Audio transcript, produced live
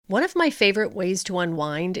One of my favorite ways to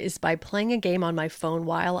unwind is by playing a game on my phone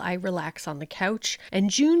while I relax on the couch, and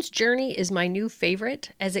June's Journey is my new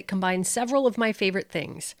favorite as it combines several of my favorite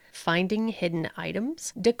things: finding hidden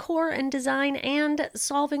items, decor and design, and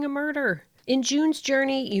solving a murder. In June's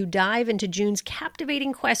Journey, you dive into June's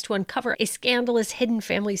captivating quest to uncover a scandalous hidden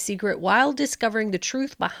family secret while discovering the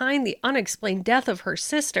truth behind the unexplained death of her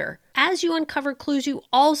sister. As you uncover clues, you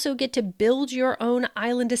also get to build your own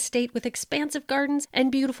island estate with expansive gardens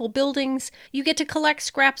and beautiful buildings. You get to collect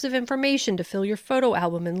scraps of information to fill your photo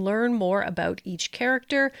album and learn more about each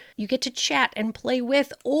character. You get to chat and play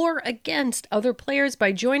with or against other players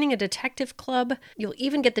by joining a detective club. You'll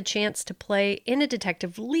even get the chance to play in a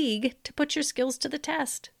detective league to put your skills to the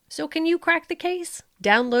test. So can you crack the case?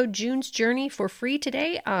 Download June's Journey for free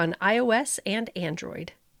today on iOS and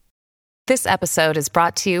Android. This episode is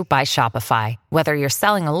brought to you by Shopify. Whether you're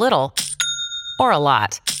selling a little or a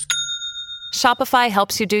lot, Shopify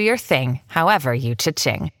helps you do your thing, however you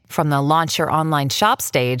cha-ching. From the launch your online shop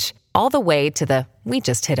stage, all the way to the we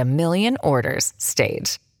just hit 1 million orders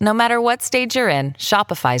stage. No matter what stage you're in,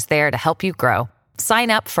 Shopify's there to help you grow.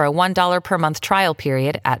 Sign up for a $1 per month trial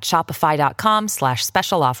period at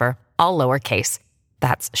shopify.com/special offer, all lowercase.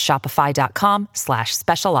 That's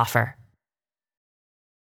shopify.com/special offer.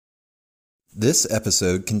 This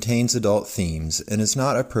episode contains adult themes and is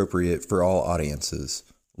not appropriate for all audiences.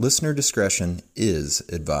 Listener discretion is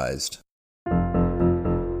advised.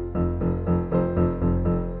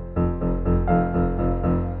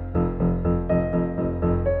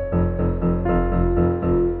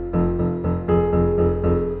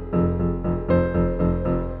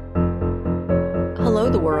 Hello,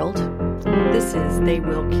 the world. This is They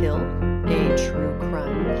Will Kill, a true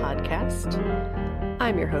crime podcast.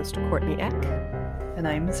 I'm your host, Courtney Eck. And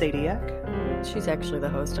I'm Sadie Eck. She's actually the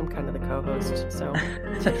host. I'm kind of the co-host, so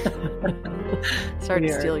sorry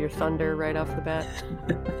to steal your thunder right off the bat.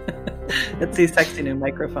 It's these sexy new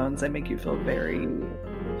microphones that make you feel very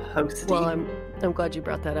hosty. Well, I'm glad you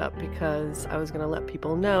brought that up because I was going to let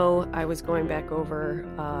people know I was going back over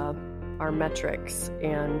our metrics,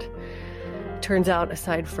 and turns out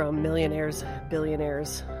aside from millionaires,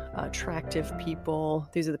 billionaires, attractive people,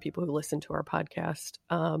 these are the people who listen to our podcast,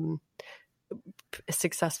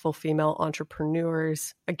 successful female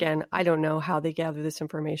entrepreneurs. Again, I don't know how they gather this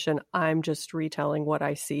information. I'm just retelling what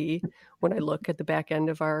I see when I look at the back end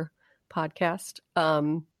of our podcast.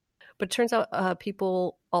 But it turns out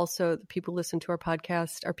people listen to our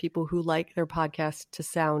podcast are people who like their podcast to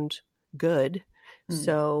sound good.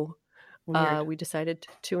 So we decided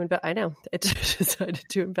to invest. I know decided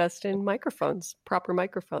to invest in microphones, proper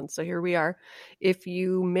microphones. So here we are. If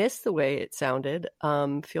you miss the way it sounded,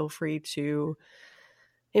 feel free to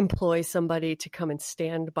employ somebody to come and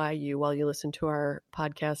stand by you while you listen to our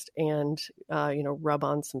podcast and, rub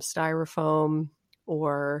on some styrofoam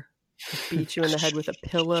or beat you in the head with a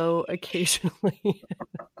pillow occasionally.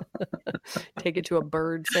 Take it to a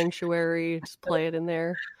bird sanctuary, just play it in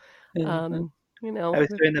there. I was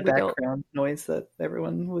doing the background noise that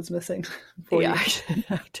everyone was missing. Yeah,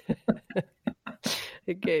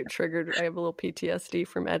 it triggered. I have a little PTSD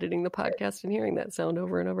from editing the podcast and hearing that sound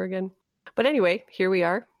over and over again. But anyway, here we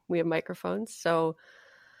are. We have microphones, so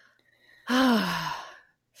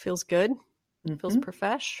feels good. Feels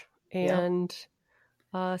profesh. And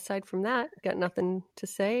aside from that, got nothing to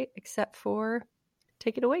say except for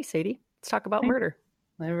take it away, Sadie. Let's talk about murder.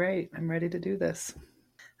 All right, I'm ready to do this.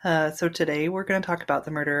 So today we're going to talk about the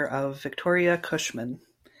murder of Victoria Cushman.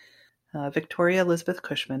 Victoria Elizabeth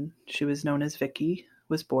Cushman, she was known as Vicky,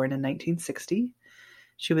 was born in 1960.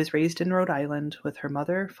 She was raised in Rhode Island with her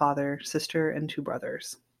mother, father, sister, and 2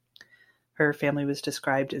 brothers. Her family was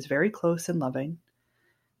described as very close and loving.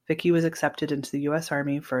 Vicky was accepted into the U.S.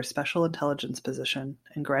 Army for a special intelligence position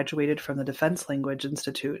and graduated from the Defense Language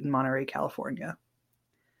Institute in Monterey, California.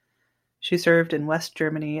 She served in West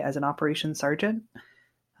Germany as an operations sergeant.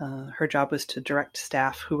 Her job was to direct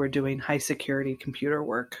staff who were doing high-security computer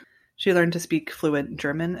work. She learned to speak fluent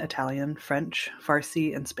German, Italian, French,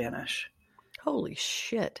 Farsi, and Spanish. Holy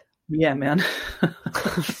shit. Yeah, man. I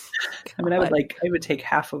mean, I would take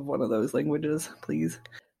half of one of those languages, please.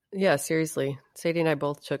 Yeah, seriously. Sadie and I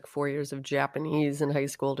both took 4 years of Japanese in high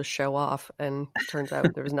school to show off, and it turns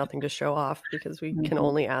out there was nothing to show off because we can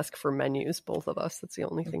only ask for menus, both of us. That's the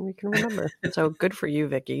only thing we can remember. So good for you,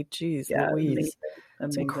 Vicky. Jeez, yeah, Louise.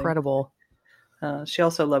 It's incredible. She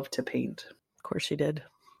also loved to paint. Of course she did.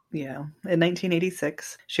 Yeah. In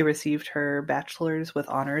 1986, she received her bachelor's with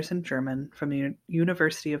honors in German from the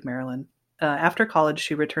University of Maryland. After college,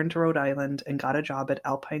 she returned to Rhode Island and got a job at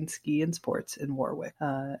Alpine Ski and Sports in Warwick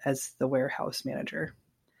as the warehouse manager.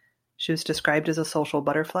 She was described as a social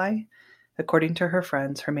butterfly. According to her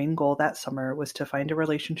friends, her main goal that summer was to find a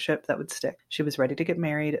relationship that would stick. She was ready to get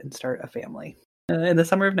married and start a family. In the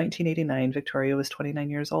summer of 1989, Victoria was 29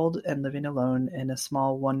 years old and living alone in a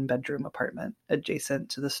small one-bedroom apartment adjacent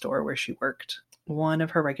to the store where she worked. One of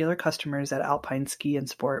her regular customers at Alpine Ski and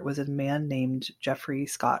Sport was a man named Jeffrey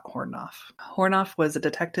Scott Hornoff. Hornoff was a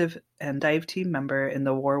detective and dive team member in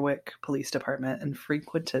the Warwick Police Department and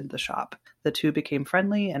frequented the shop. The two became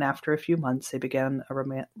friendly, and after a few months, they began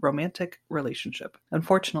a romantic relationship.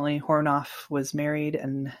 Unfortunately, Hornoff was married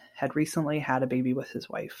and had recently had a baby with his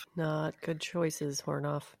wife. Not good choices,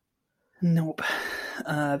 Hornoff. Nope.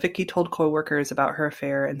 Vicky told co-workers about her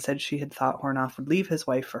affair and said she had thought Hornoff would leave his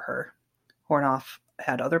wife for her. Hornoff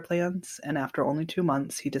had other plans, and after only 2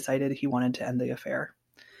 months, he decided he wanted to end the affair.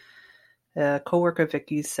 A co-worker of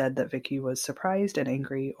Vicky's said that Vicky was surprised and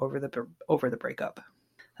angry over the breakup.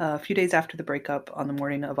 A few days after the breakup, on the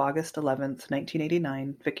morning of August 11th,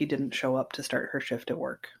 1989, Vicky didn't show up to start her shift at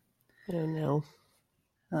work. Oh, no.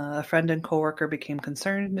 A friend and co-worker became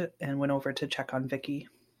concerned and went over to check on Vicky.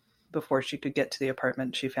 Before she could get to the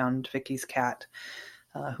apartment, she found Vicky's cat,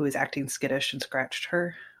 who was acting skittish and scratched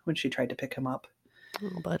her when she tried to pick him up.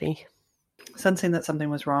 Oh, buddy. Sensing that something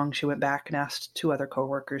was wrong, she went back and asked 2 other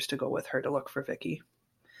co-workers to go with her to look for Vicky.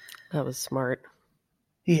 That was smart.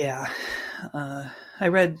 Yeah. I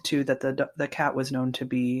read, too, that the cat was known to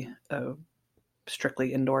be a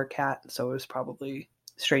strictly indoor cat, so it was probably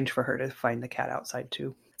strange for her to find the cat outside,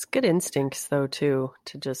 too. It's good instincts, though, too,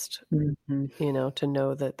 to just, Mm-hmm. to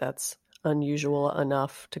know that that's unusual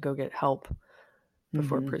enough to go get help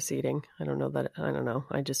before proceeding. I don't know.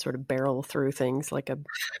 I just sort of barrel through things like a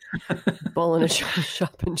bull in a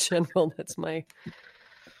shop in general. That's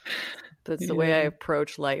the way I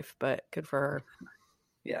approach life, but good for her.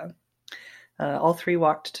 Yeah. All 3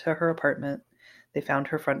 walked to her apartment. They found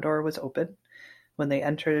her front door was open. When they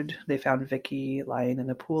entered, they found Vicky lying in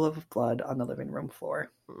a pool of blood on the living room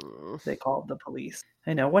floor. They called the police.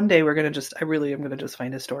 I know, one day I really am going to just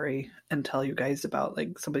find a story and tell you guys about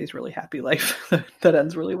like somebody's really happy life that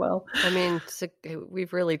ends really well. I mean,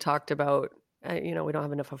 we've really talked about, we don't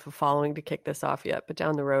have enough of a following to kick this off yet, but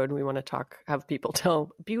down the road, we want to have people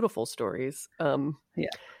tell beautiful stories. Yeah.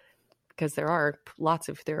 Because there are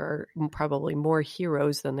probably more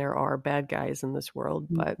heroes than there are bad guys in this world,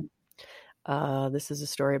 but this is a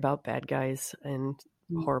story about bad guys and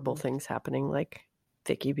horrible things happening, like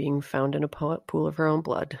Vicky being found in a pool of her own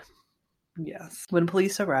blood. Yes. When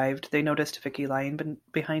police arrived, they noticed Vicky lying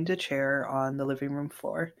behind a chair on the living room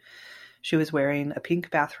floor. She was wearing a pink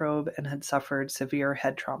bathrobe and had suffered severe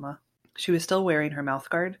head trauma. She was still wearing her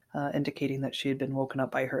mouthguard, indicating that she had been woken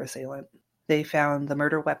up by her assailant. They found the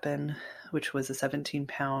murder weapon, which was a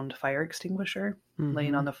 17-pound fire extinguisher,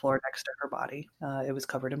 laying on the floor next to her body. It was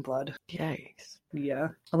covered in blood. Yikes. Yeah.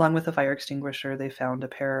 Along with the fire extinguisher, they found a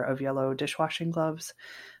pair of yellow dishwashing gloves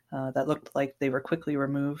that looked like they were quickly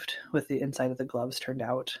removed, with the inside of the gloves turned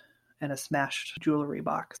out, and a smashed jewelry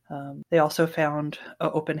box. They also found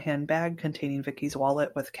an open handbag containing Vicky's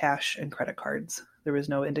wallet with cash and credit cards. There was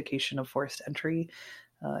no indication of forced entry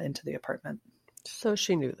into the apartment. So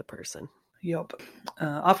she knew the person. Yep.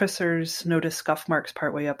 Officers noticed scuff marks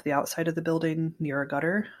partway up the outside of the building near a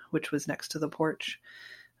gutter, which was next to the porch.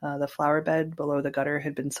 The flower bed below the gutter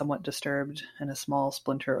had been somewhat disturbed, and a small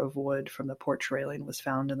splinter of wood from the porch railing was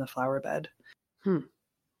found in the flower bed.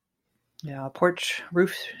 Yeah, a porch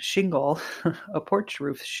roof shingle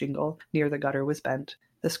near the gutter was bent.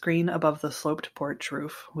 The screen above the sloped porch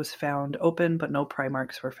roof was found open, but no pry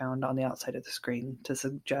marks were found on the outside of the screen to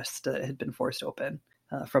suggest that it had been forced open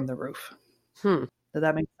from the roof. Did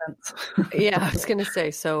that make sense? Yeah, I was going to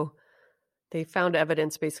say, so they found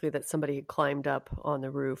evidence basically that somebody had climbed up on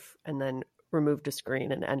the roof and then removed a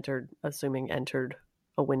screen and entered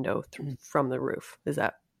a window from the roof. Is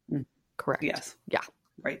that correct? Yes. Yeah.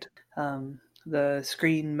 Right. The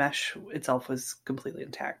screen mesh itself was completely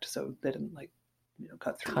intact, so they didn't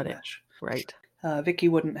cut through the mesh. Right. Vicky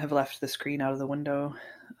wouldn't have left the screen out of the window.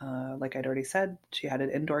 Like I'd already said, she had an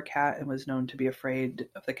indoor cat and was known to be afraid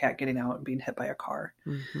of the cat getting out and being hit by a car.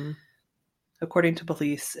 According to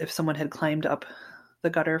police, if someone had climbed up the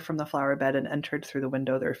gutter from the flower bed and entered through the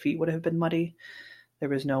window, their feet would have been muddy. There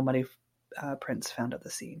was no muddy prints found at the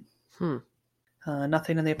scene.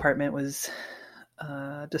 Nothing in the apartment was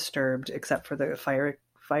disturbed except for the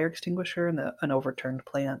fire extinguisher and an overturned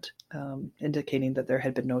plant, indicating that there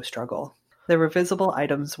had been no struggle. There were visible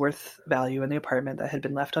items worth value in the apartment that had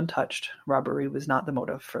been left untouched. Robbery was not the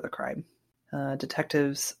motive for the crime.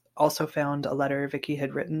 Detectives also found a letter Vicky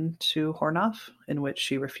had written to Hornoff in which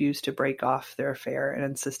she refused to break off their affair and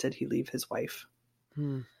insisted he leave his wife.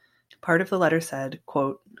 Part of the letter said,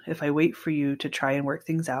 quote, "If I wait for you to try and work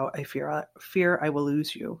things out, I fear I will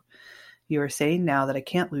lose you. You are saying now that I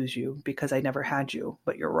can't lose you because I never had you,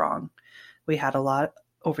 but you're wrong. We had a lot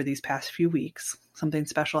over these past few weeks. Something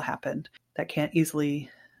special happened that can't easily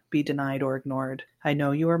be denied or ignored. I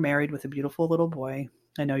know you are married with a beautiful little boy.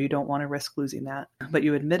 I know you don't want to risk losing that, but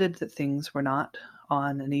you admitted that things were not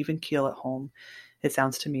on an even keel at home. It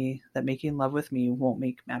sounds to me that making love with me won't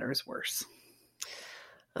make matters worse."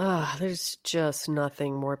 There's just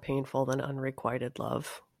nothing more painful than unrequited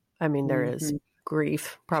love. I mean, there is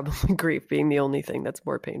grief, probably grief being the only thing that's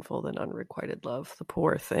more painful than unrequited love. The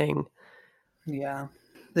poor thing. Yeah.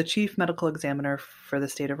 The chief medical examiner for the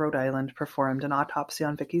state of Rhode Island performed an autopsy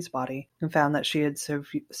on Vicky's body and found that she had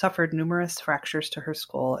suffered numerous fractures to her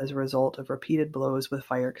skull as a result of repeated blows with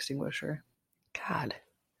fire extinguisher. God.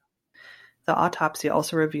 The autopsy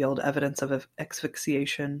also revealed evidence of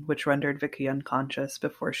asphyxiation, which rendered Vicky unconscious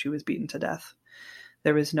before she was beaten to death.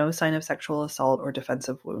 There was no sign of sexual assault or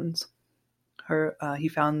defensive wounds. He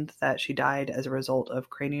found that she died as a result of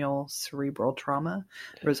cranial cerebral trauma,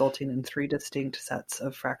 resulting in 3 distinct sets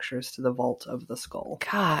of fractures to the vault of the skull.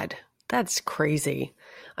 God, that's crazy.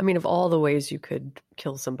 I mean, of all the ways you could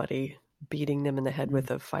kill somebody, beating them in the head with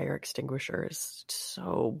a fire extinguisher is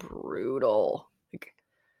so brutal.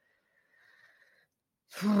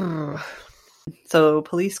 So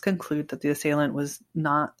police conclude that the assailant was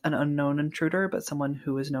not an unknown intruder, but someone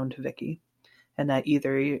who was known to Vicky. And that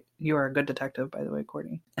either you are a good detective, by the way,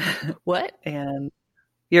 Courtney. What? And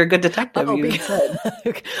you're a good detective, you said.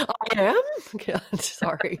 I am? God,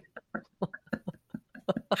 sorry.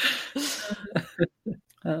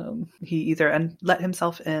 He either let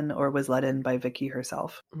himself in or was let in by Vicky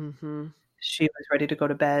herself. Mm-hmm. She was ready to go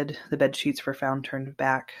to bed. The bed sheets were found turned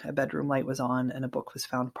back. A bedroom light was on, and a book was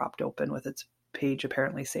found propped open with its page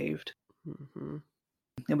apparently saved. Mm-hmm.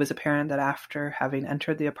 It was apparent that after having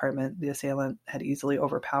entered the apartment, the assailant had easily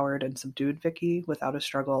overpowered and subdued Vicky without a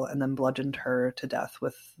struggle and then bludgeoned her to death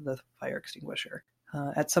with the fire extinguisher.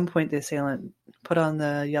 At some point, the assailant put on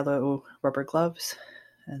the yellow rubber gloves,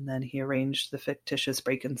 and then he arranged the fictitious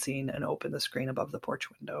break-in scene and opened the screen above the porch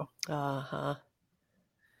window. Uh-huh.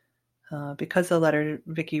 Because the letter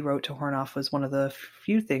Vicky wrote to Hornoff was one of the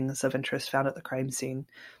few things of interest found at the crime scene,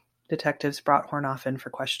 detectives brought Hornoff in for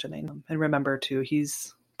questioning. And remember, too,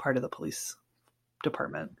 he's part of the police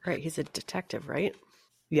department. Right, he's a detective, right?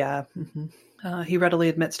 Yeah. Mm-hmm. He readily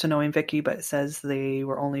admits to knowing Vicky, but says they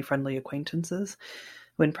were only friendly acquaintances.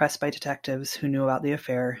 When pressed by detectives who knew about the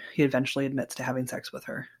affair, he eventually admits to having sex with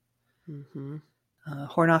her. Mm-hmm.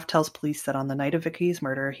 Hornoff tells police that on the night of Vicky's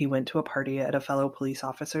murder, he went to a party at a fellow police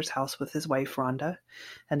officer's house with his wife, Rhonda,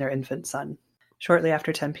 and their infant son. Shortly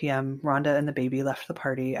after 10 p.m., Rhonda and the baby left the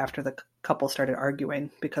party after the couple started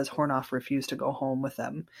arguing because Hornoff refused to go home with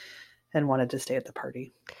them and wanted to stay at the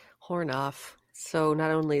party. Hornoff. So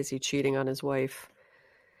not only is he cheating on his wife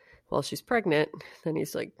while she's pregnant, then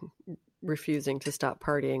he's like refusing to stop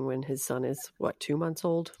partying when his son is, 2 months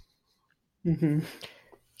old? Mm-hmm.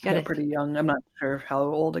 Yeah, pretty young. I'm not sure how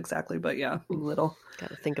old exactly, but yeah, little.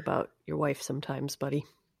 Gotta think about your wife sometimes, buddy.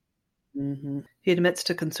 Mm-hmm. He admits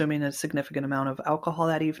to consuming a significant amount of alcohol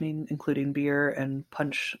that evening, including beer and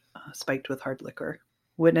punch spiked with hard liquor.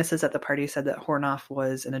 Witnesses at the party said that Hornoff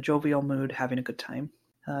was in a jovial mood, having a good time.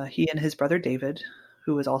 He and his brother David,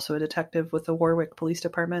 who was also a detective with the Warwick Police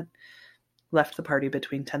Department, left the party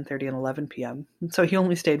between 10:30 and 11 p.m. So he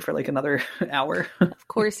only stayed for like another hour. Of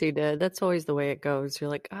course he did. That's always the way it goes. You're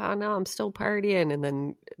like, oh, no, I'm still partying. And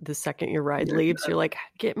then the second your ride leaves, you're like,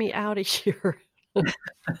 get me out of here.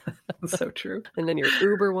 So true. And then your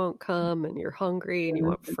Uber won't come and you're hungry and you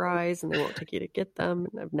want fries and they won't take you to get them.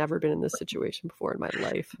 And I've never been in this situation before in my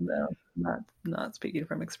life. No, not speaking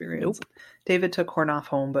from experience. Nope. David took Hornoff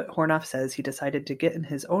home, but Hornoff says he decided to get in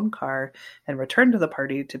his own car and return to the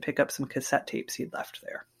party to pick up some cassette tapes he'd left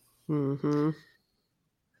there. Mm-hmm.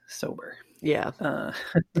 Sober. Yeah.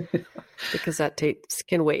 The cassette tapes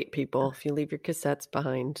can wait, people. If you leave your cassettes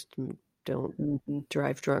behind, don't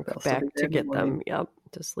drive drunk back to get them. Yep.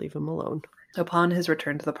 Just leave them alone. Upon his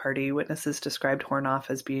return to the party, witnesses described Hornoff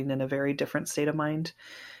as being in a very different state of mind.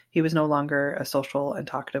 He was no longer a social and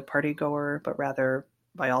talkative party goer, but rather,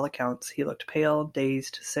 by all accounts, he looked pale,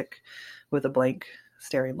 dazed, sick, with a blank,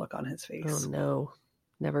 staring look on his face. Oh, no.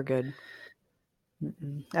 Never good.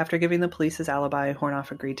 After giving the police his alibi,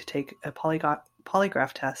 Hornoff agreed to take a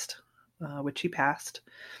polygraph test, which he passed.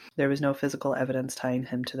 There was no physical evidence tying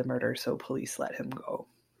him to the murder, so police let him go.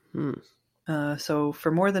 So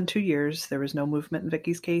for more than 2 years, there was no movement in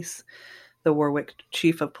Vicky's case. The Warwick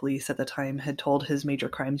chief of police at the time had told his major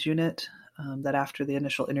crimes unit that after the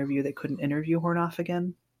initial interview, they couldn't interview Hornoff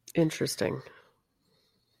again. Interesting.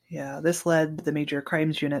 Yeah, this led the Major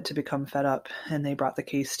Crimes Unit to become fed up, and they brought the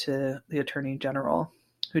case to the Attorney General,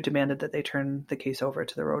 who demanded that they turn the case over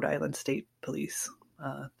to the Rhode Island State Police.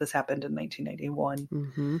 This happened in 1991.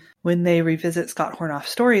 Mm-hmm. When they revisit Scott Hornoff's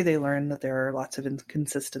story, they learn that there are lots of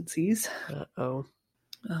inconsistencies. Uh-oh.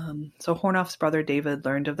 So Hornoff's brother David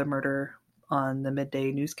learned of the murder on the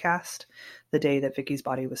midday newscast the day that Vicky's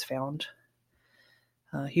body was found.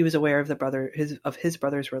 He was aware of his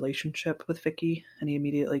brother's relationship with Vicky, and he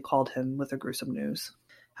immediately called him with the gruesome news.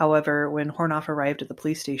 However, when Hornoff arrived at the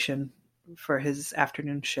police station for his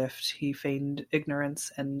afternoon shift, he feigned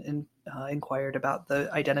ignorance and inquired about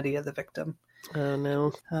the identity of the victim. Oh,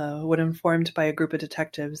 no. When informed by a group of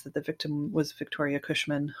detectives that the victim was Victoria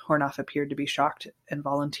Cushman, Hornoff appeared to be shocked and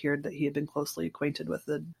volunteered that he had been closely acquainted with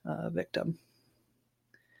the victim.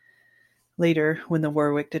 Later, when the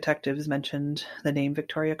Warwick detectives mentioned the name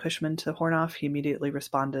Victoria Cushman to Hornoff, he immediately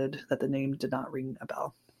responded that the name did not ring a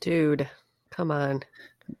bell. Dude, come on.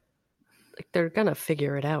 Like, they're gonna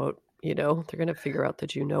figure it out, you know? They're gonna figure out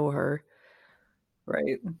that you know her.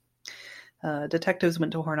 Right. Detectives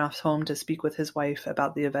went to Hornoff's home to speak with his wife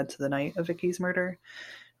about the events of the night of Vicky's murder.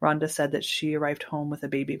 Rhonda said that she arrived home with a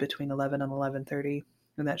baby between 11 and 11:30,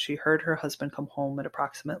 and that she heard her husband come home at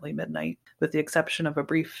approximately midnight. With the exception of a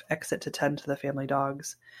brief exit to tend to the family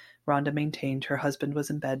dogs, Rhonda maintained her husband was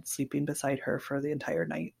in bed sleeping beside her for the entire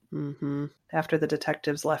night. Mm-hmm. After the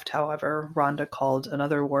detectives left, however, Rhonda called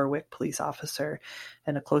another Warwick police officer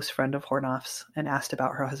and a close friend of Hornoff's and asked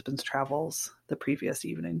about her husband's travels the previous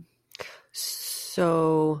evening.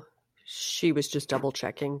 So she was just double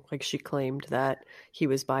checking. Like, she claimed that he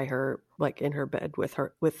was by her, like in her bed with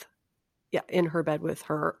her, in her bed with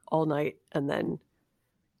her all night, and then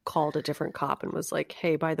called a different cop and was like,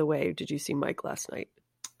 "Hey, by the way, did you see Mike last night?"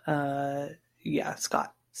 Yeah,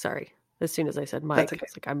 Scott. Sorry. As soon as I said Mike, Okay. I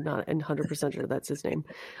was like, I'm not 100% sure that's his name.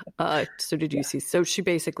 So did you see? So she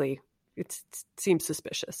basically, it seems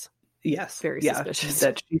suspicious. Yes. Very suspicious.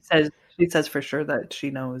 That she says for sure that she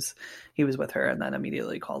knows he was with her, and then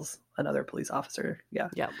immediately calls another police officer. Yeah.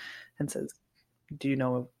 And says, "Do you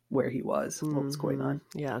know where he was? What was going on?"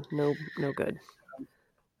 Yeah. No good.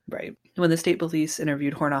 Right. When the state police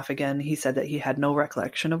interviewed Hornoff again, he said that he had no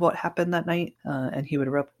recollection of what happened that night, and he would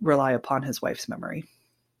rely upon his wife's memory.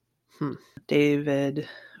 David,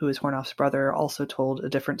 who is Hornoff's brother, also told a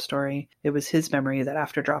different story. It was his memory that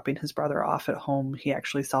after dropping his brother off at home, he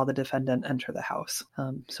actually saw the defendant enter the house.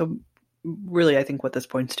 So really, I think what this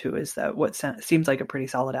points to is that what seems like a pretty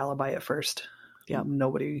solid alibi at first. Yeah.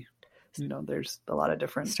 Nobody, there's a lot of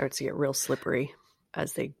different... Starts to get real slippery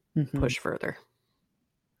as they push further.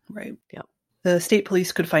 Right. Yeah. The state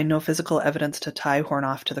police could find no physical evidence to tie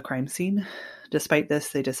Hornoff to the crime scene. Despite this,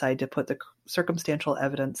 they decided to put the circumstantial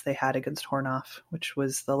evidence they had against Hornoff, which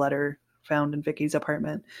was the letter found in Vicky's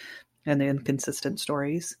apartment and the inconsistent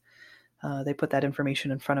stories. They put that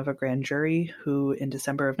information in front of a grand jury who, in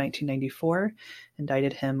December of 1994,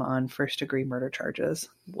 indicted him on first-degree murder charges.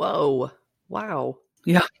 Whoa. Wow.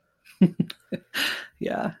 Yeah.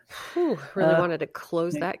 Yeah. Whew, really wanted to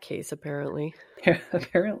close that case, apparently.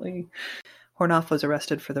 Apparently. Hornoff was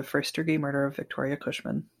arrested for the first-degree murder of Victoria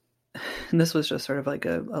Cushman. And this was just sort of like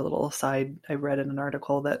a little aside. I read in an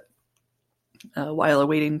article that while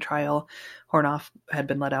awaiting trial, Hornoff had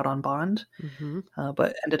been let out on bond,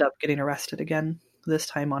 but ended up getting arrested again, this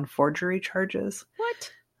time on forgery charges.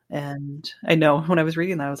 What? And I know, when I was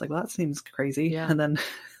reading that, I was like, well, that seems crazy. Yeah. And then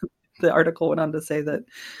the article went on to say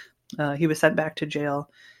that he was sent back to jail.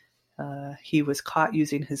 He was caught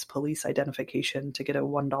using his police identification to get a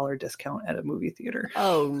 $1 discount at a movie theater.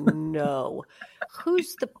 Oh no.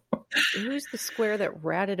 Who's the square that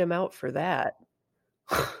ratted him out for that?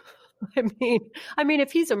 I mean,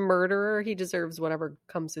 if he's a murderer, he deserves whatever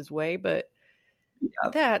comes his way, but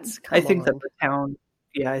that's I think that the town,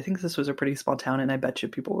 I think this was a pretty small town, and I bet you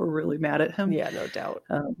people were really mad at him. Yeah, no doubt.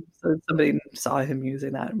 So somebody saw him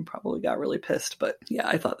using that and probably got really pissed. But yeah,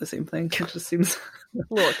 I thought the same thing. It just seems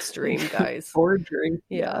a little extreme, guys. Forgery.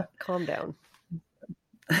 Yeah, calm down.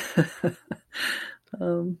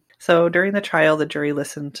 So during the trial, the jury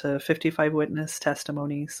listened to 55 witness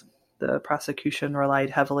testimonies. The prosecution relied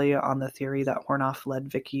heavily on the theory that Hornoff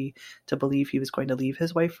led Vicky to believe he was going to leave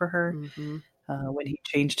his wife for her. When he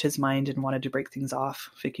changed his mind and wanted to break things off,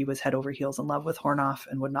 Vicky was head over heels in love with Hornoff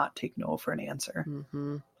and would not take no for an answer.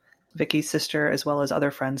 Vicky's sister, as well as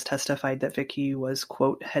other friends, testified that Vicky was,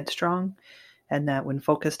 quote, headstrong, and that when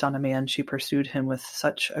focused on a man, she pursued him with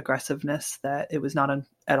such aggressiveness that it was not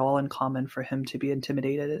at all uncommon for him to be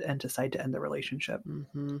intimidated and decide to end the relationship.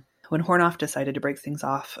 When Hornoff decided to break things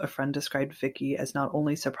off, a friend described Vicky as not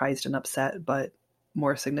only surprised and upset, but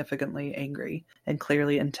more significantly angry, and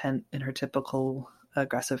clearly intent in her typical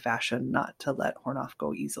aggressive fashion not to let Hornoff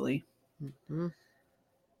go easily. Mm-hmm.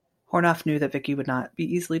 Hornoff knew that Vicky would not be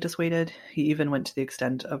easily dissuaded. He even went to the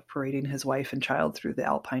extent of parading his wife and child through the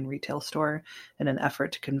Alpine retail store in an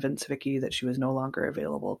effort to convince Vicky that she was no longer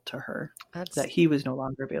available to her. That he was no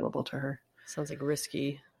longer available to her. Sounds like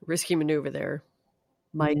risky maneuver there.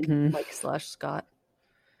 Mike/Scott.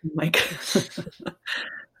 Mike.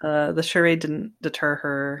 The charade didn't deter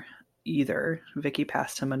her either. Vicky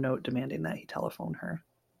passed him a note demanding that he telephone her.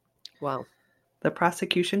 Wow. The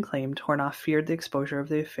prosecution claimed Hornoff feared the exposure of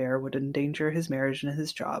the affair would endanger his marriage and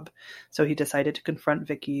his job, so he decided to confront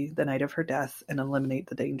Vicky the night of her death and eliminate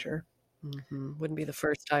the danger. Mm-hmm. Wouldn't be the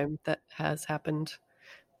first time that has happened.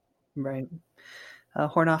 Right.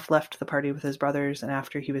 Hornoff left the party with his brothers, and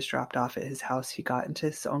after he was dropped off at his house, he got into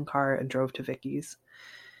his own car and drove to Vicky's.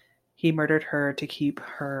 He murdered her to keep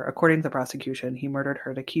her, according to the prosecution, he murdered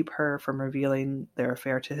her to keep her from revealing their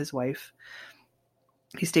affair to his wife.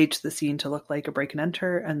 He staged the scene to look like a break and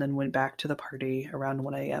enter, and then went back to the party around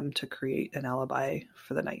 1 a.m. to create an alibi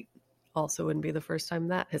for the night. Also wouldn't be the first time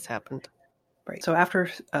that has happened. Right. So after...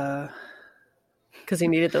 because he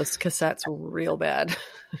needed those cassettes real bad.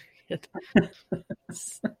 It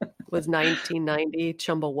was 1990,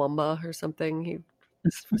 Chumbawamba or something. He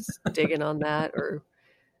was digging on that, or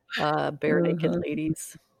Bare Naked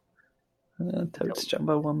Ladies. Totes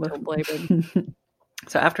Chumbawamba. Don't blame him.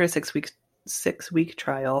 So after a six-week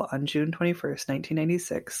trial on June 21st,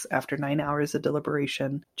 1996, after 9 hours of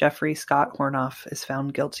deliberation, Jeffrey Scott Hornoff is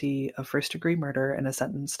found guilty of first-degree murder and is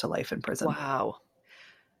sentenced to life in prison. Wow.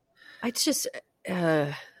 It's just,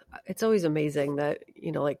 it's always amazing that,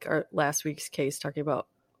 like our last week's case talking about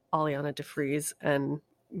Aliana DeFries and,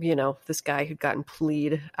 this guy who'd gotten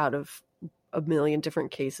plead out of a million different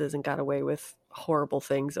cases and got away with horrible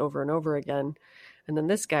things over and over again. And then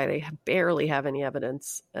this guy, they barely have any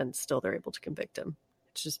evidence, and still they're able to convict him.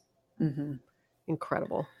 It's just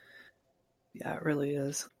incredible. Yeah, it really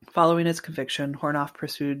is. Following his conviction, Hornoff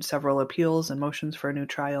pursued several appeals and motions for a new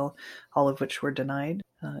trial, all of which were denied.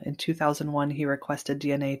 In 2001, he requested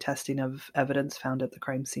DNA testing of evidence found at the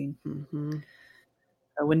crime scene. Mm-hmm.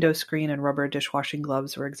 A window screen and rubber dishwashing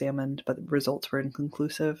gloves were examined, but the results were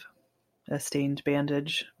inconclusive. A stained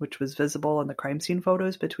bandage, which was visible in the crime scene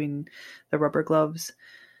photos between the rubber gloves,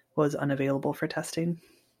 was unavailable for testing.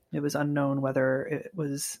 It was unknown whether it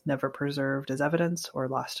was never preserved as evidence or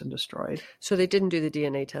lost and destroyed. So they didn't do the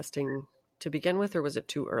DNA testing to begin with, or was it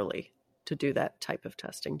too early to do that type of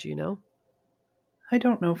testing? Do you know? I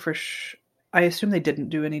don't know for sure. I assume they didn't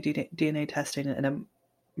do any DNA testing, and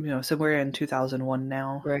so we're in 2001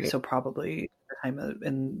 now, right? So probably the time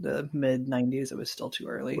in the mid 90s, it was still too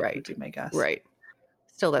early. Right, would be my guess. Right.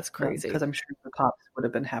 Still, that's crazy. Because I'm sure the cops would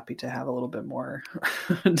have been happy to have a little bit more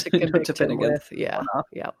to pit against. Yeah.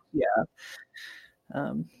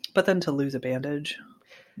 But then to lose a bandage,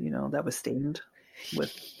 that was stained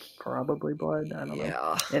with probably blood. I don't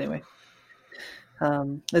know. Anyway,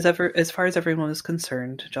 as far as everyone was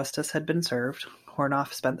concerned, justice had been served.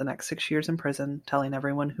 Hornoff spent the next 6 years in prison, telling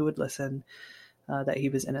everyone who would listen that he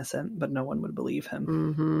was innocent, but no one would believe him.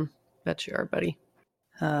 Mm-hmm. Bet you are, buddy.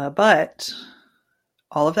 But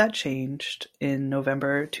all of that changed in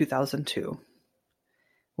November 2002,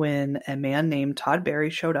 when a man named Todd Barry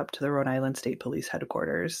showed up to the Rhode Island State Police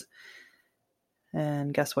headquarters.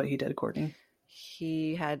 And guess what he did, Courtney?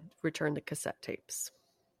 He had returned the cassette tapes.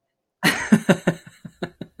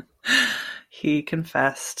 He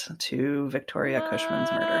confessed to Victoria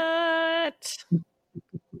Cushman's murder.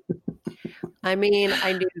 I mean,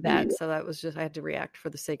 I knew that, so that was just, I had to react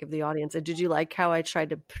for the sake of the audience. And did you like how I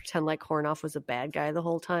tried to pretend like Hornoff was a bad guy the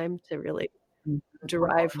whole time to really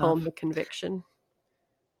drive home the conviction?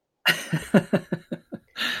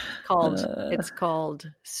 It's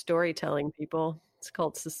called storytelling, people. It's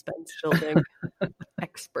called suspense building.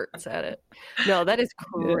 Experts at it. No, that is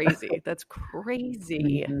crazy. Yeah. That's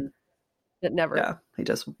crazy. Mm-hmm. It never. Yeah, he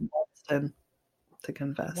just wants him to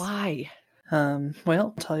confess. Why? Well,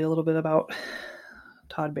 I'll tell you a little bit about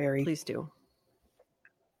Todd Barry. Please do.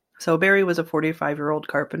 So Barry was a 45-year-old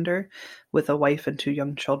carpenter with a wife and 2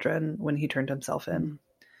 young children when he turned himself in.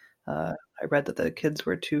 I read that the kids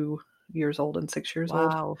were 2 years old and 6 years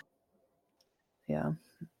old. Wow. Yeah.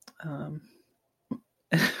 I'm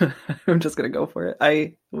just going to go for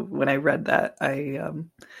it. When I read that, I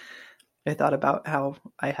thought about how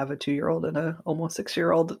I have a 2-year-old and a almost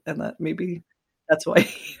 6-year-old, and that maybe that's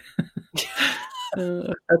why.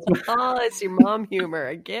 It's your mom humor.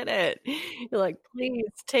 I get it. You're like, please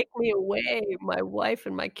take me away. My wife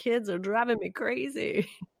and my kids are driving me crazy.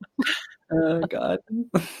 Oh God,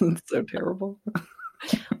 it's so terrible.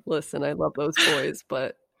 Listen, I love those boys,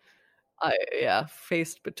 but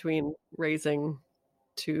faced between raising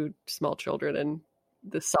 2 small children and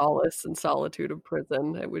the solace and solitude of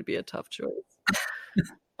prison, it would be a tough choice.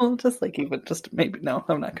 Well, just like even just maybe no,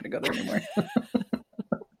 I'm not going to go there anymore.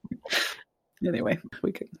 Anyway,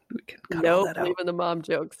 we can cut all that out. Even the mom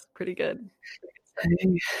jokes, pretty good.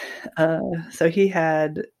 So he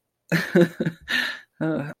had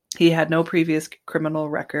no previous criminal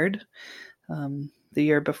record. The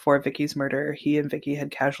year before Vicky's murder, he and Vicky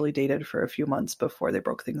had casually dated for a few months before they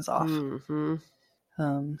broke things off. Mm-hmm.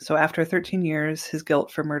 So after 13 years, his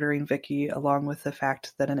guilt for murdering Vicky, along with the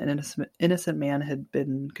fact that an innocent man had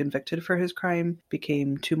been convicted for his crime,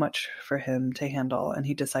 became too much for him to handle, and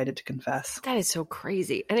he decided to confess. That is so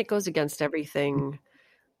crazy. And it goes against everything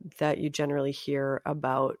that you generally hear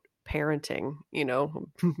about parenting,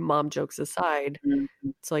 mom jokes aside. Mm-hmm.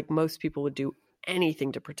 It's like most people would do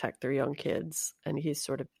anything to protect their young kids, and he's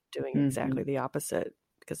sort of doing exactly the opposite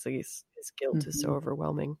because his guilt is so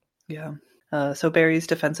overwhelming. Yeah. So Barry's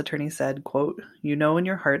defense attorney said, quote, "You know in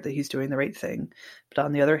your heart that he's doing the right thing, but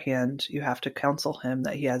on the other hand, you have to counsel him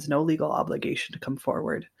that he has no legal obligation to come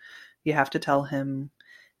forward. You have to tell him,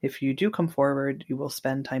 if you do come forward, you will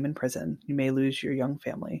spend time in prison. You may lose your young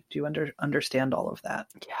family. Do you understand all of that?"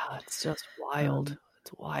 Yeah, it's just wild.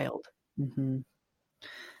 It's wild. Mm-hmm.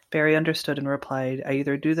 Barry understood and replied, "I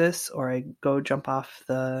either do this or I go jump off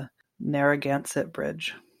the Narragansett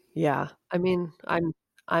Bridge." Yeah, I mean,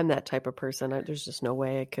 I'm that type of person. There's just no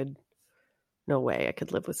way I could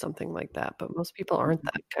live with something like that. But most people aren't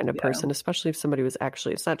that kind of person, especially if somebody was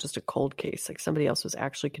actually, it's not just a cold case, like somebody else was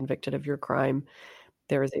actually convicted of your crime.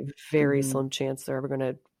 There is a very slim chance they're ever going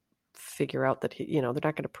to figure out that they're not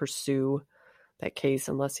going to pursue that case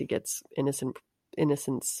unless he gets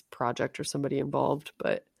Innocence Project or somebody involved.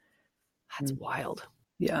 But that's wild.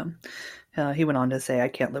 Yeah. He went on to say, "I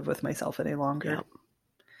can't live with myself any longer." Yeah.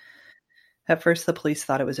 At first, the police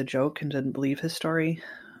thought it was a joke and didn't believe his story.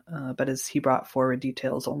 But as he brought forward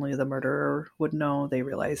details only the murderer would know, they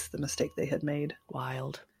realized the mistake they had made.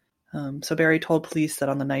 Wild. So Barry told police that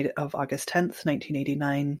on the night of August 10th,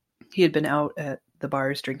 1989, he had been out at the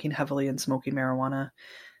bars drinking heavily and smoking marijuana.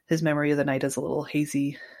 His memory of the night is a little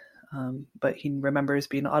hazy, but he remembers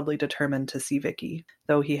being oddly determined to see Vicky,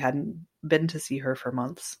 though he hadn't been to see her for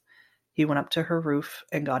months. He went up to her roof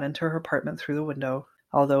and got into her apartment through the window,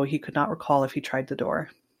 although he could not recall if he tried the door.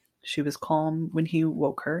 She was calm when he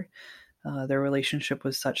woke her. Their relationship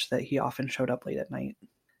was such that he often showed up late at night.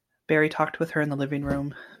 Barry talked with her in the living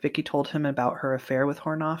room. Vicky told him about her affair with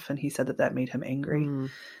Hornoff, and he said that made him angry.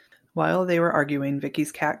 While they were arguing,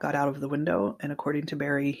 Vicky's cat got out of the window, and according to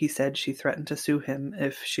Barry, he said she threatened to sue him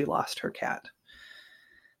if she lost her cat.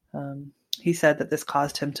 He said that this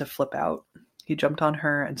caused him to flip out. He jumped on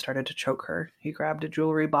her and started to choke her. He grabbed a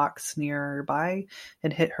jewelry box nearby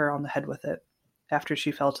and hit her on the head with it. After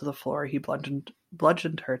she fell to the floor, he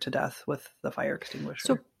bludgeoned her to death with the fire extinguisher.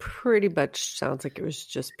 So pretty much sounds like it was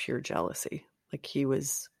just pure jealousy. Like he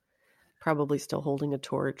was probably still holding a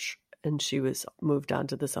torch and she was moved on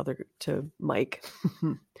to Mike.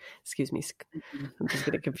 Excuse me. I'm just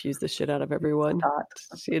going to confuse the shit out of everyone. Scott.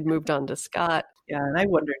 She had moved on to Scott. Yeah, and I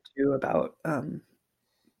wondered too about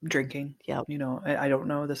drinking. Yeah. I don't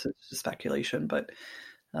know. This is speculation, but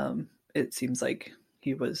it seems like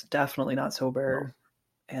he was definitely not sober.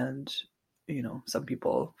 No. And, some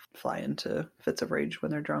people fly into fits of rage when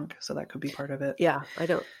they're drunk. So that could be part of it. Yeah.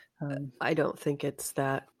 I don't think it's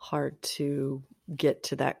that hard to get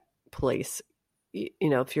to that place.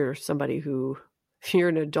 If you're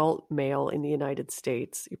an adult male in the United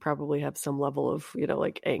States, you probably have some level of,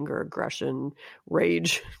 like anger, aggression,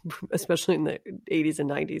 rage, especially in the 80s and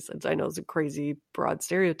 90s. I know it's a crazy broad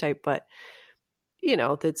stereotype, but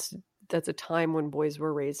that's a time when boys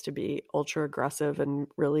were raised to be ultra aggressive and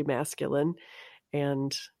really masculine.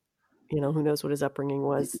 And, who knows what his upbringing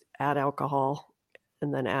was. Add alcohol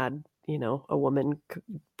and then add, a woman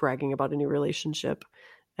bragging about a new relationship.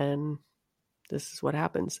 And this is what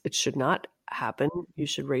happens. It should not happen. You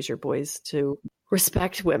should raise your boys to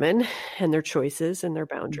respect women and their choices and their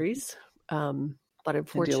boundaries. But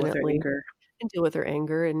unfortunately, and deal with their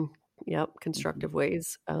anger in constructive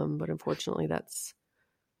ways. But unfortunately, that's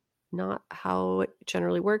not how it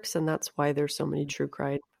generally works. And that's why there's so many true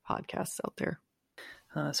crime podcasts out there.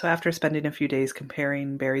 So after spending a few days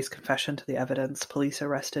comparing Barry's confession to the evidence, police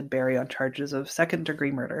arrested Barry on charges of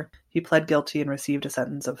second-degree murder. He pled guilty and received a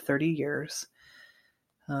sentence of 30 years.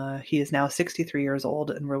 He is now 63 years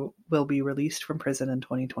old and will be released from prison in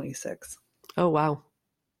 2026. Oh, wow.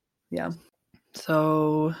 Yeah.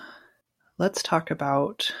 So let's talk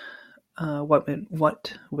about what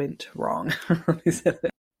went wrong. Let me say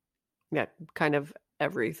that. Yeah, kind of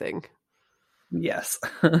everything. Yes.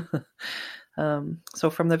 So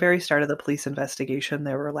from the very start of the police investigation,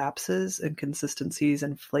 there were lapses, inconsistencies,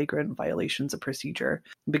 and flagrant violations of procedure,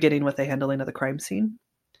 beginning with the handling of the crime scene.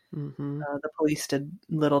 Mm-hmm. The police did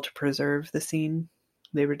little to preserve the scene.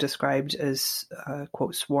 They were described as,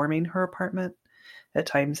 quote, swarming her apartment. At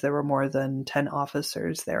times, there were more than 10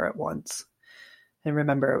 officers there at once. And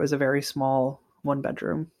remember, it was a very small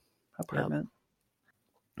one-bedroom apartment.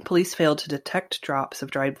 Yep. Police failed to detect drops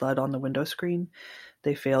of dried blood on the window screen.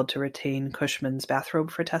 They failed to retain Cushman's bathrobe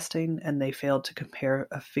for testing, and they failed to compare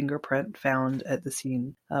a fingerprint found at the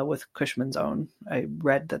scene with Cushman's own. I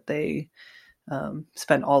read that they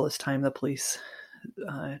spent all this time, the police,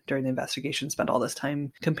 during the investigation, spent all this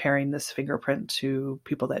time comparing this fingerprint to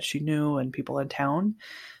people that she knew and people in town.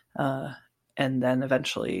 And then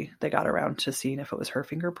eventually they got around to seeing if it was her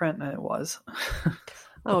fingerprint, and it was.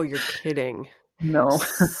 Oh, you're kidding. No.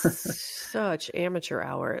 Such amateur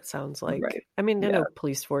hour, it sounds like. Right. I mean, I know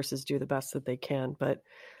police forces do the best that they can, but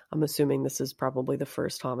I'm assuming this is probably the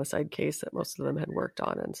first homicide case that most of them had worked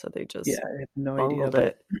on, and so they just I have no idea.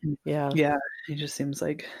 But yeah, it just seems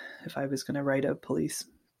like if I was going to write a police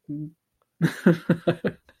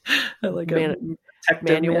like a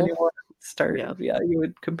manual start, you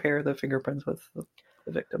would compare the fingerprints with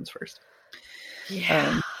the victims first.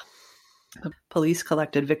 Yeah. The police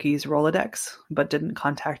collected Vicky's Rolodex, but didn't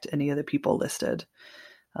contact any of the people listed.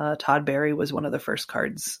 Todd Barry was one of the first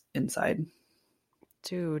cards inside.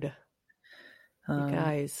 Dude, you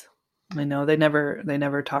guys. I know they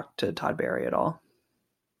never talked to Todd Barry at all.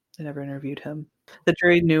 They never interviewed him. The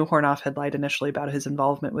jury knew Hornoff had lied initially about his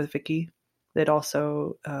involvement with Vicky. They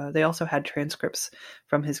also had transcripts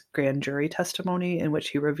from his grand jury testimony in which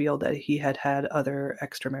he revealed that he had had other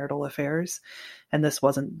extramarital affairs, and this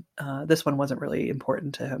one wasn't really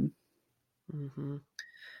important to him. Mm-hmm.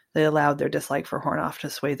 They allowed their dislike for Hornoff to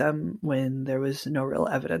sway them when there was no real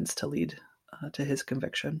evidence to lead to his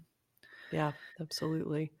conviction. Yeah,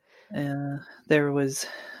 absolutely. There was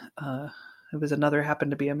it was another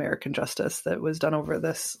happened to be American Justice that was done over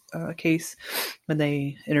this case when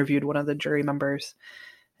they interviewed one of the jury members,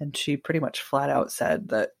 and she pretty much flat out said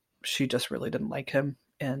that she just really didn't like him,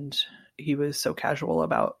 and he was so casual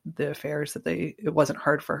about the affairs that it wasn't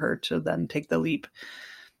hard for her to then take the leap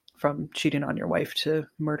from cheating on your wife to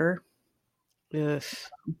murder. Yes.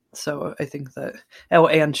 So I think that,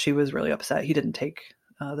 and she was really upset he didn't take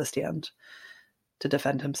the stand to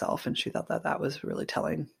defend himself, and she thought that was really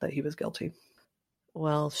telling that he was guilty.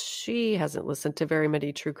 Well, she hasn't listened to very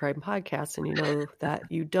many true crime podcasts, and you know that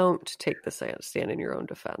you don't take the stand in your own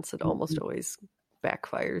defense. It almost always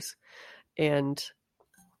backfires. And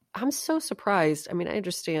I'm so surprised. I mean, I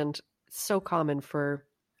understand it's so common for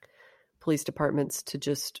police departments to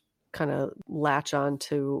just kind of latch on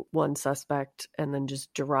to one suspect and then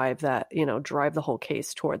just drive the whole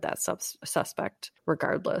case toward that suspect,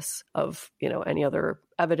 regardless of, any other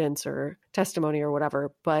evidence or testimony or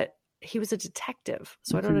whatever. But he was a detective.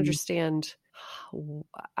 So I don't understand.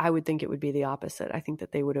 I would think it would be the opposite. I think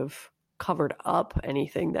that they would have covered up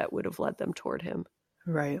anything that would have led them toward him.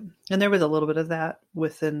 Right. And there was a little bit of that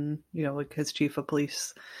within, like his chief of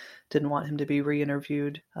police didn't want him to be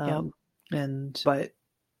re-interviewed. But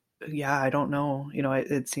yeah, I don't know.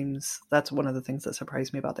 It seems that's one of the things that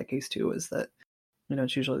surprised me about the case too, is that,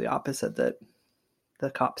 it's usually the opposite, that the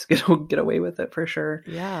cops get away with it for sure.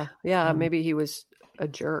 Yeah. Yeah. Maybe he was a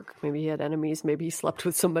jerk. Maybe he had enemies. Maybe he slept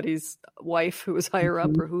with somebody's wife who was higher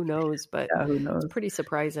up, or who knows, but who knows? It's pretty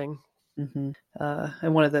surprising. Mm-hmm.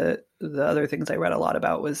 And one of the other things I read a lot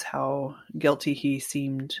about was how guilty he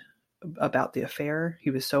seemed about the affair.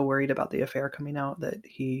 He was so worried about the affair coming out that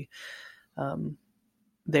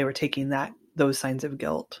they were taking those signs of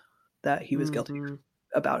guilt that he was guilty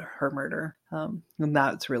about her murder. And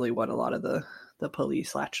that's really what a lot of the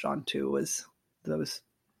police latched onto, was those,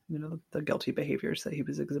 the guilty behaviors that he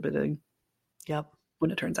was exhibiting. Yep. When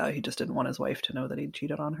it turns out he just didn't want his wife to know that he'd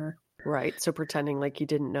cheated on her. Right. So pretending like he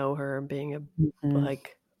didn't know her and being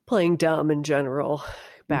like playing dumb in general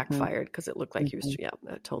backfired, because it looked like he was,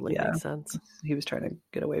 that totally makes sense. He was trying to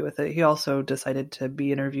get away with it. He also decided to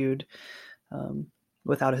be interviewed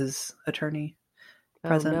without his attorney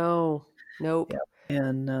present. Oh, no. Nope. Yeah.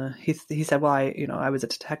 And he said, well, I was a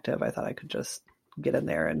detective. I thought I could just get in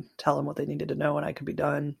there and tell them what they needed to know and I could be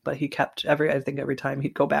done. But he kept every time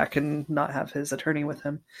he'd go back and not have his attorney with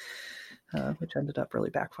him, which ended up really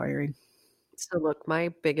backfiring. So look,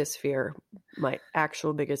 my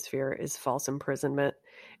actual biggest fear is false imprisonment.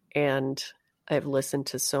 And I've listened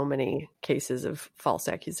to so many cases of false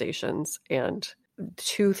accusations, and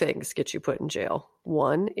two things get you put in jail.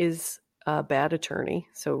 One is a bad attorney.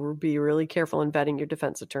 So be really careful in vetting your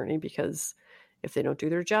defense attorney, because if they don't do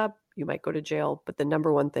their job, you might go to jail. But the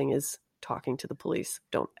number one thing is talking to the police.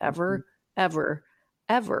 Don't ever, ever,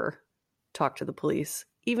 ever talk to the police,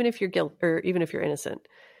 even if you're guilty or even if you're innocent.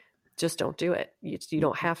 Just don't do it. You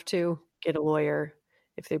don't have to get a lawyer.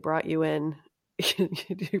 If they brought you in,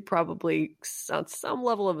 you're probably on some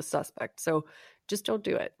level of a suspect. So just don't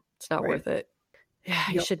do it. It's not worth it. Yeah,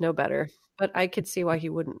 you should know better. But I could see why he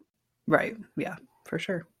wouldn't. Right. Yeah, for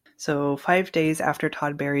sure. So 5 days after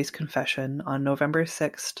Todd Barry's confession, on November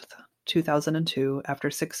 6th, 2002, after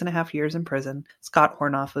 6.5 years in prison, Scott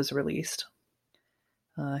Hornoff was released.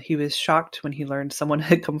 He was shocked when he learned someone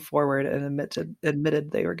had come forward and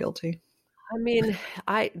admitted they were guilty. I mean,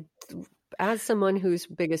 as someone whose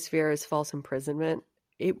biggest fear is false imprisonment,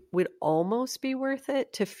 it would almost be worth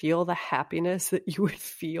it to feel the happiness that you would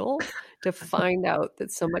feel to find out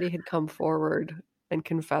that somebody had come forward and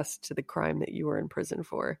confessed to the crime that you were in prison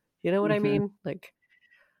for. You know what I mean? Like,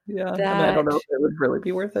 yeah, I mean, I don't know if it would really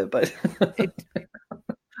be worth it, but it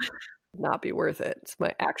not be worth it. It's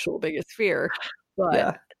my actual biggest fear.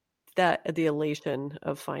 But that the elation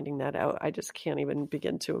of finding that out, I just can't even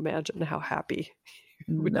begin to imagine how happy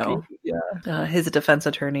you would be. Yeah. His defense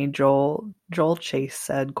attorney, Joel Chase,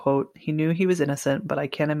 said, quote, "He knew he was innocent, but I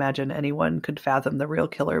can't imagine anyone could fathom the real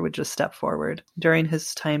killer would just step forward." During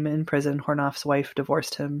his time in prison, Hornoff's wife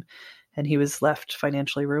divorced him, and he was left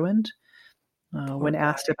financially ruined. When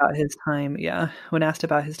asked about his time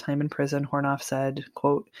in prison, Hornoff said,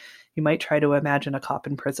 quote, "You might try to imagine a cop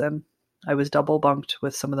in prison. I was double bunked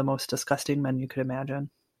with some of the most disgusting men you could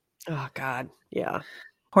imagine." Oh, God. Yeah.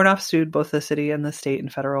 Hornoff sued both the city and the state in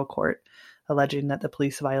federal court, alleging that the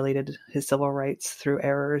police violated his civil rights through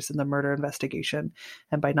errors in the murder investigation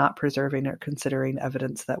and by not preserving or considering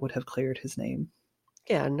evidence that would have cleared his name.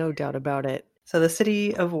 Yeah, no doubt about it. So the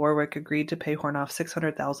city of Warwick agreed to pay Hornoff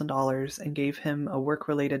 $600,000 and gave him a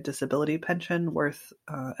work-related disability pension worth,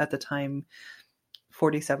 at the time,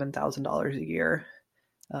 $47,000 a year.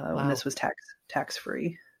 When this was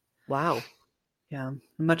tax-free. Wow. Yeah.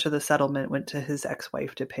 Much of the settlement went to his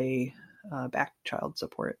ex-wife to pay back child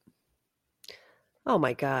support. Oh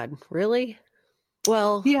my God. Really?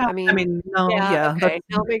 Well, yeah. No, yeah. Okay.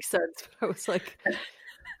 That makes sense. But I was like,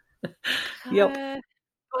 yep.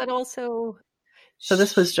 But also, so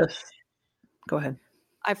this was just, go ahead.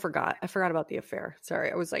 I forgot about the affair.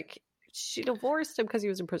 Sorry. I was like, she divorced him because he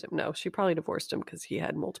was in prison. No, she probably divorced him because he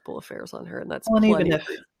had multiple affairs on her, and that's plenty even if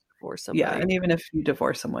divorce somebody. Yeah, and even if you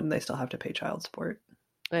divorce someone, they still have to pay child support.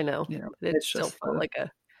 I know. It still felt like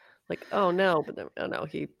oh no, but no,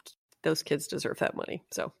 those kids deserve that money.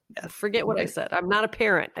 So forget what I said. I'm not a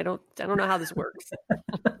parent. I don't know how this works.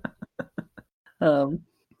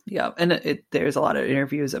 Yeah, and there's a lot of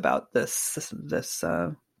interviews about this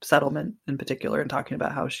settlement in particular, and talking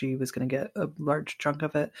about how she was going to get a large chunk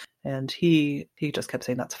of it, and he just kept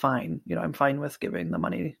saying that's fine. I'm fine with giving the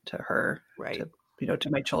money to her, right? To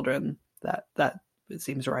my children. That it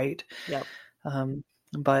seems right. Yep.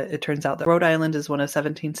 But it turns out that Rhode Island is one of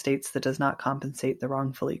 17 states that does not compensate the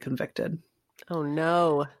wrongfully convicted. Oh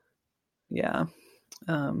no. Yeah.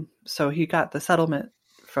 So he got the settlement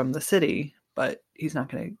from the city, but he's not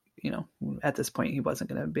going to, at this point, he wasn't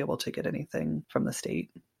going to be able to get anything from the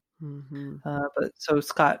state. Mm-hmm. But so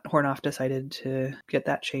Scott Hornoff decided to get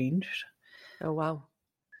that changed. Oh, wow.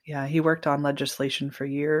 Yeah, he worked on legislation for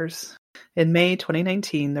years. In May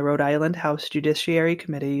 2019, the Rhode Island House Judiciary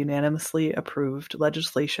Committee unanimously approved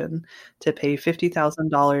legislation to pay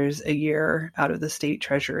 $50,000 a year out of the state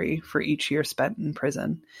treasury for each year spent in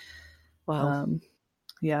prison. Wow.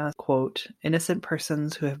 Yeah, quote, "Innocent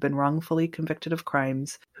persons who have been wrongfully convicted of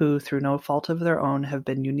crimes, who through no fault of their own have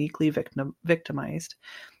been uniquely victimized,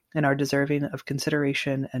 and are deserving of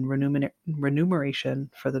consideration and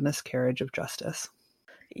remuneration for the miscarriage of justice."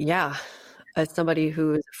 Yeah. As somebody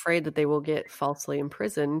who is afraid that they will get falsely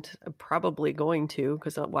imprisoned, I'm probably going to,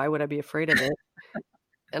 because why would I be afraid of it?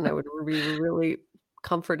 And I would be really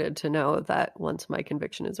comforted to know that once my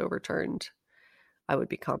conviction is overturned, I would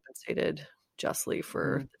be compensated justly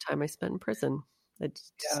for the time I spent in prison. I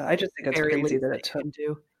just think it's crazy that it took.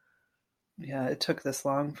 Yeah, it took this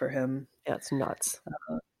long for him. Yeah, it's nuts.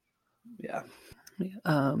 Yeah.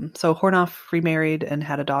 So Hornoff remarried and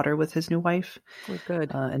had a daughter with his new wife. Oh,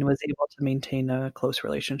 good. And was able to maintain a close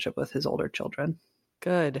relationship with his older children.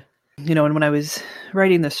 Good. And when I was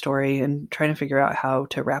writing this story and trying to figure out how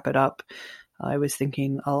to wrap it up, I was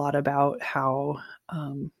thinking a lot about how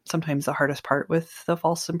sometimes the hardest part with the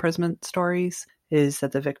false imprisonment stories is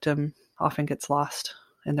that the victim often gets lost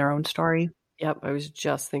in their own story. Yep, I was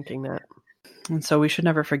just thinking that. And so we should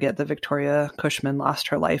never forget that Victoria Cushman lost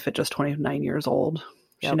her life at just 29 years old.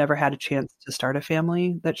 She Yep. never had a chance to start a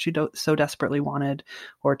family that she so desperately wanted,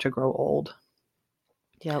 or to grow old.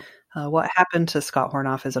 Yep. What happened to Scott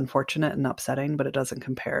Hornoff is unfortunate and upsetting, but it doesn't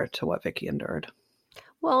compare to what Vicky endured.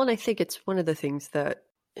 Well, and I think it's one of the things that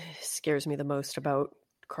scares me the most about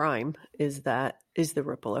crime is the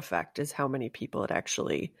ripple effect, is how many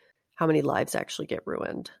lives actually get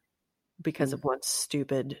ruined because of one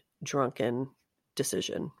stupid, drunken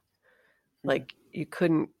decision. Like, you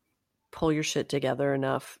couldn't pull your shit together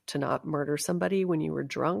enough to not murder somebody when you were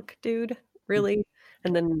drunk, dude. Really?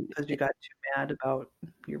 And then Because you got too mad about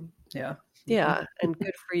your, yeah, and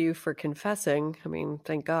good for you for confessing. I mean,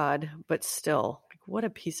 thank God, but still, like, what a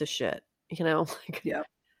piece of shit, you know? Like,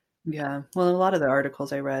 Yeah. Well, in a lot of the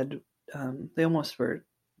articles I read, they almost were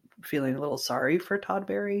feeling a little sorry for Todd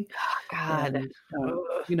Barry. God. And,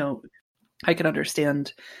 you know, I can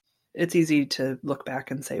understand. It's easy to look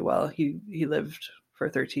back and say, well, he lived for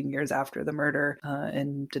 13 years after the murder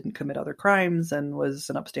and didn't commit other crimes and was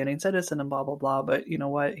an upstanding citizen and blah, blah, blah. But you know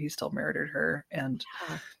what? He still murdered her and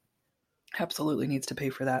absolutely needs to pay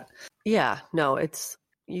for that. Yeah, no,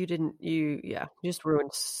 you just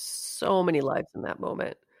ruined so many lives in that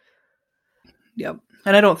moment. Yep.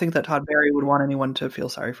 And I don't think that Todd Barry would want anyone to feel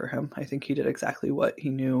sorry for him. I think he did exactly what he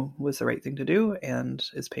knew was the right thing to do and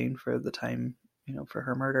is paying for the time, you know, for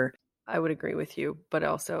her murder. I would agree with you, but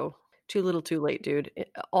also too little too late, dude,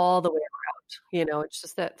 all the way around. You know, it's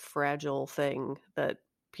just that fragile thing that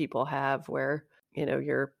people have where, you know,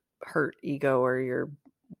 your hurt ego or your,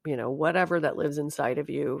 you know, whatever that lives inside of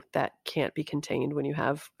you that can't be contained when you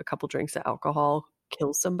have a couple drinks of alcohol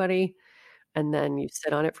kills somebody. And then you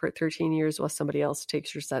sit on it for 13 years while somebody else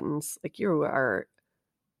takes your sentence. Like, you are,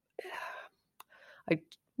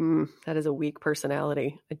 that is a weak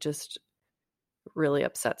personality. It just really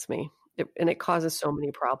upsets me. And it causes so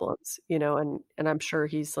many problems, you know, and I'm sure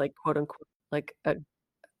he's like, quote unquote, like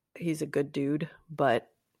he's a good dude, but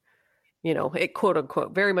you know, it quote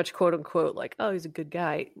unquote, very much quote unquote, like, oh, he's a good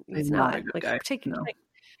guy. He's not a good like, guy.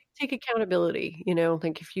 take accountability, you know,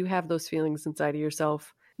 like if you have those feelings inside of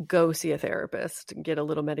yourself, go see a therapist, get a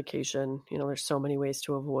little medication. You know, there's so many ways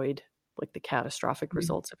to avoid like the catastrophic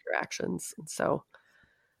results of your actions. And so,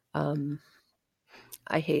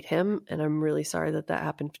 I hate him, and I'm really sorry that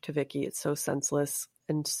happened to Vicky. It's so senseless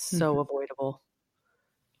and so avoidable.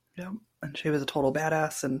 Yeah. And she was a total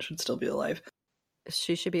badass and should still be alive.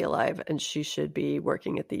 She should be alive, and she should be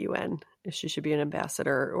working at the UN. She should be an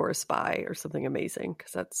ambassador or a spy or something amazing,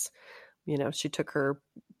 because that's, you know, she took her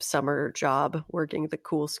summer job working at the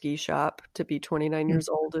cool ski shop to be 29 years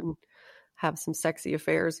old and have some sexy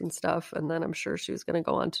affairs and stuff. And then I'm sure she was going to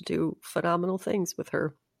go on to do phenomenal things with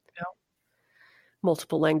her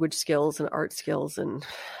multiple language skills and art skills. And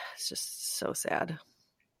it's just so sad.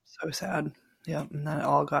 So sad. Yeah. And that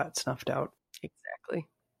all got snuffed out. Exactly.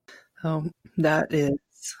 That is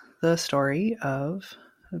the story of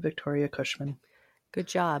Victoria Cushman. Good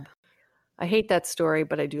job. I hate that story,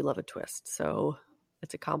 but I do love a twist. So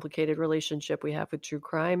it's a complicated relationship we have with true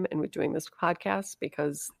crime and with doing this podcast,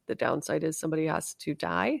 because the downside is somebody has to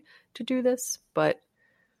die to do this, but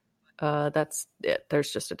that's it.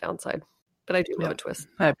 There's just a downside, but I do love a twist.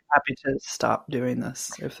 I'd be happy to stop doing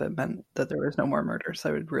this if it meant that there was no more murders.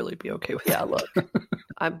 I would really be okay with that. Look,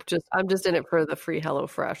 I'm just in it for the free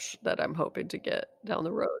HelloFresh that I'm hoping to get down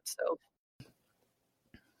the road. So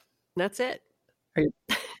that's it.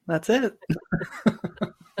 That's it.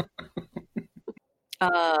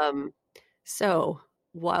 So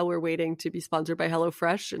while we're waiting to be sponsored by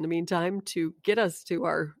HelloFresh, in the meantime, to get us to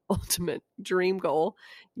our ultimate dream goal,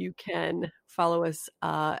 you can follow us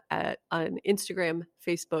on Instagram,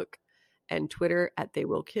 Facebook, and Twitter at They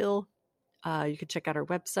Will Kill. You can check out our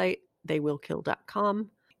website, theywillkill.com.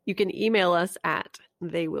 You can email us at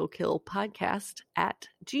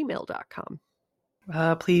theywillkillpodcast@gmail.com.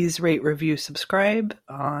 Please rate, review, subscribe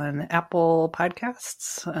on Apple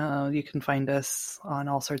Podcasts. You can find us on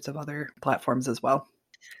all sorts of other platforms as well.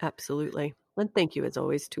 Absolutely. And thank you, as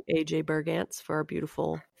always, to AJ Bergantz for our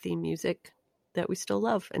beautiful theme music that we still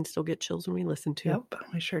love and still get chills when we listen to. Yep,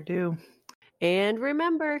 we sure do. And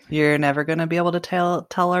remember, you're never going to be able to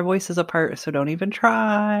tell our voices apart, so don't even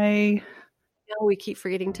try. No, we keep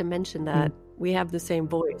forgetting to mention that we have the same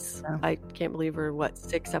voice. Yeah. I can't believe we're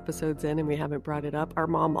 6 episodes in and we haven't brought it up. Our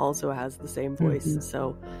mom also has the same voice,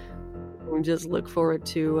 so we just look forward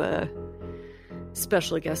to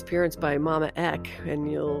special guest appearance by Mama Eck, and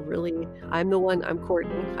I'm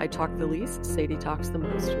Courtney. I talk the least. Sadie talks the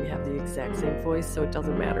most. We have the exact same voice, so it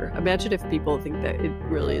doesn't matter. Imagine if people think that it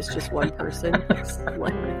really is just one person.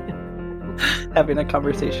 having a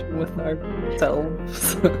conversation with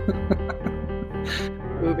ourselves.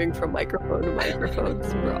 Moving from microphone to microphone,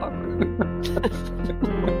 super awkward.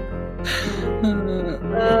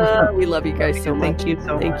 We love you guys so much. Thank you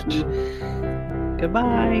so much. Thank you.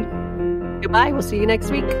 Goodbye. Goodbye. We'll see you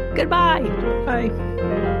next week. Goodbye. Bye.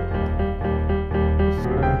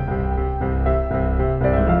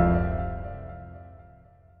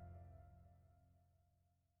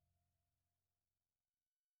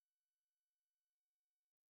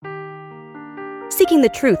 Seeking the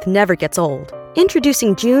truth never gets old.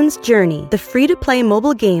 Introducing June's Journey, the free-to-play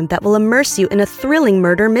mobile game that will immerse you in a thrilling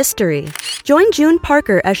murder mystery. Join June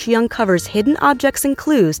Parker as she uncovers hidden objects and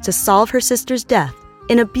clues to solve her sister's death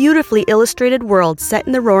in a beautifully illustrated world set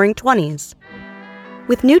in the Roaring '20s.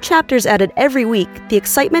 With new chapters added every week, the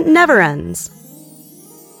excitement never ends.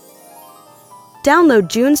 Download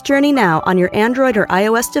June's Journey now on your Android or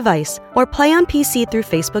iOS device, or play on PC through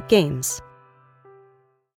Facebook Games.